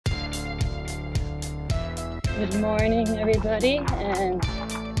Good morning, everybody, and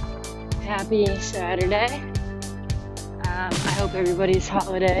happy Saturday. I hope everybody's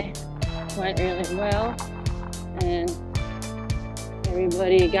holiday went really well and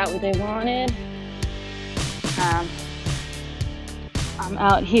everybody got what they wanted. I'm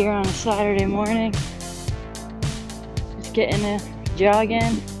out here on a Saturday morning, just getting a jog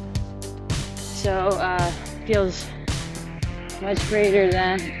in, so feels much greater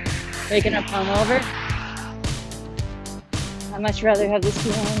than waking up hungover. I'd much rather have this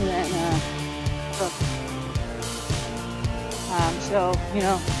feeling than so,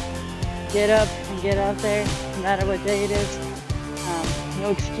 get up and get out there, no matter what day it is.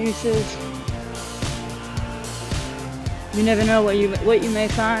 No excuses. You never know what you may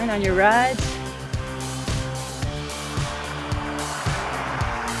find on your rides.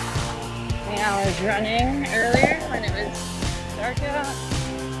 And I was running earlier when it was dark out.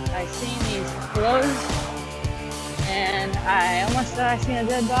 I seen these clothes. And I almost thought I seen a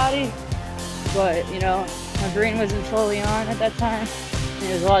dead body, but my brain wasn't fully on at that time. And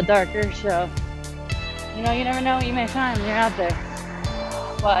it was a lot darker, so you never know what you may find when you're out there.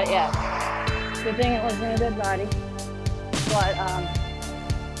 But yeah, good thing it wasn't a dead body. But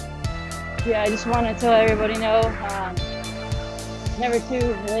yeah, I just wanted to let everybody know it's never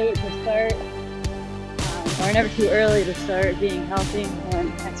too late to start, or never too early to start being healthy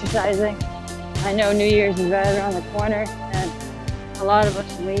and exercising. I know New Year's is right around the corner, and a lot of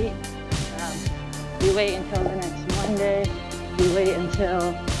us wait. We wait until the next Monday. We wait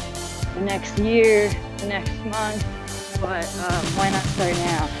until the next year, the next month. But why not start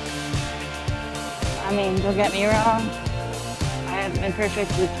now? I mean, don't get me wrong. I haven't been perfect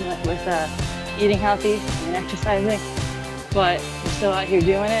with eating healthy and exercising, but I'm still out here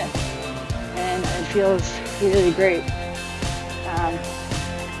doing it, and it feels really great.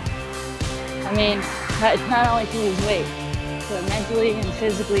 I mean, it's not only to lose weight, to mentally and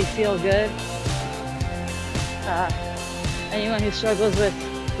physically feel good. Anyone who struggles with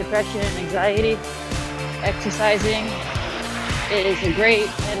depression and anxiety, exercising is a great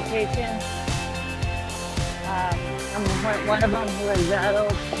medication. I'm one of them who has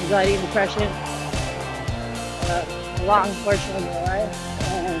battled anxiety and depression a long portion of my life.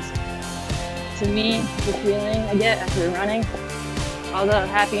 And to me, the feeling I get after running, all the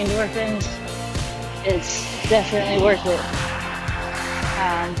happy endorphins, it's definitely worth it.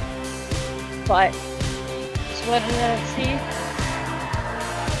 But just wanted to see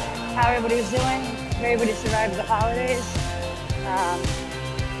how everybody was doing, if everybody survived the holidays.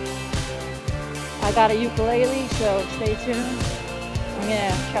 I got a ukulele, so stay tuned. I'm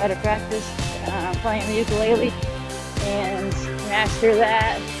gonna try to practice playing the ukulele and master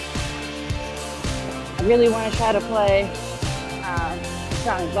that. I really want to try to play the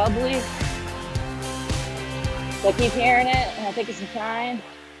song Bubbly. I keep hearing it, and I think it's a sign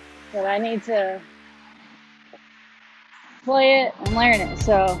that I need to play it and learn it.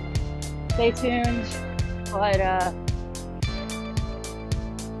 So stay tuned. But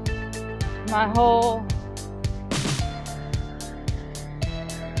my whole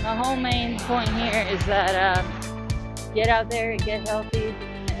main point here is that get out there and get healthy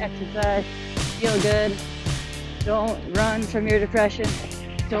and exercise. Feel good. Don't run from your depression.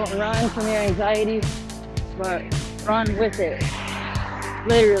 Don't run from your anxiety. But run with it.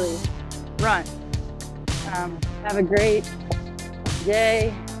 Literally, run. Have a great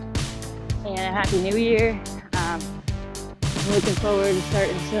day and a happy new year. I'm looking forward to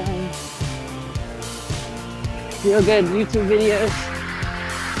starting some real good YouTube videos.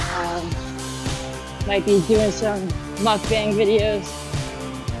 Might be doing some mukbang videos.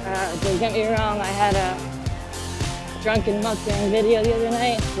 Don't get me wrong, I had a drunken mukbang video the other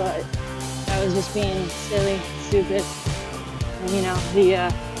night, but I was just being silly, stupid, and the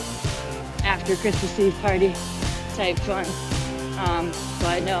after Christmas Eve party type fun.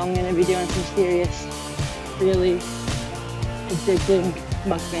 But no, I'm gonna be doing some serious, really addicting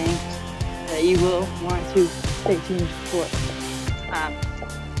mukbangs that you will want to stay tuned for.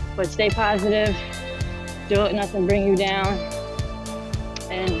 But stay positive, don't let nothing bring you down,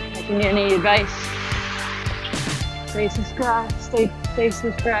 and if you need any advice, stay subscribed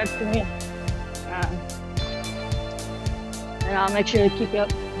to me. And I'll make sure to keep up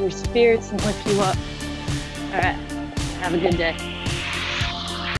your spirits and lift you up. All right, have a good day.